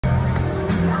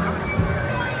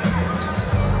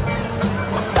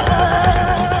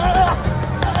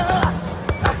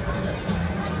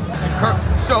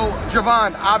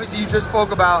Javon, obviously you just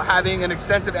spoke about having an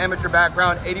extensive amateur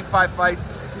background, 85 fights.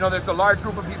 You know, there's a large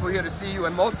group of people here to see you,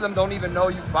 and most of them don't even know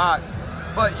you box.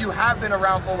 But you have been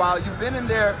around for a while. You've been in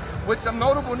there with some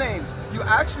notable names. You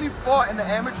actually fought in the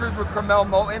amateurs with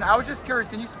Walton. I was just curious,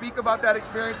 can you speak about that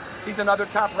experience? He's another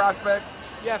top prospect.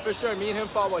 Yeah, for sure. Me and him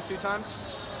fought, what, 2 times?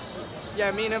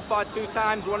 Yeah, me and him fought 2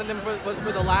 times. One of them was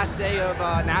for the last day of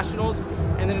Nationals,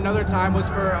 and then another time was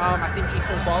for, I think,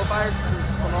 Eastern qualifiers.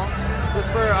 Was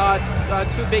for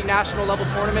 2 big national level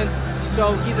tournaments.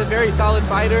 So he's a very solid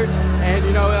fighter, and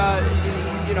he's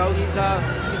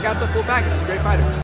got the full package. He's a great fighter.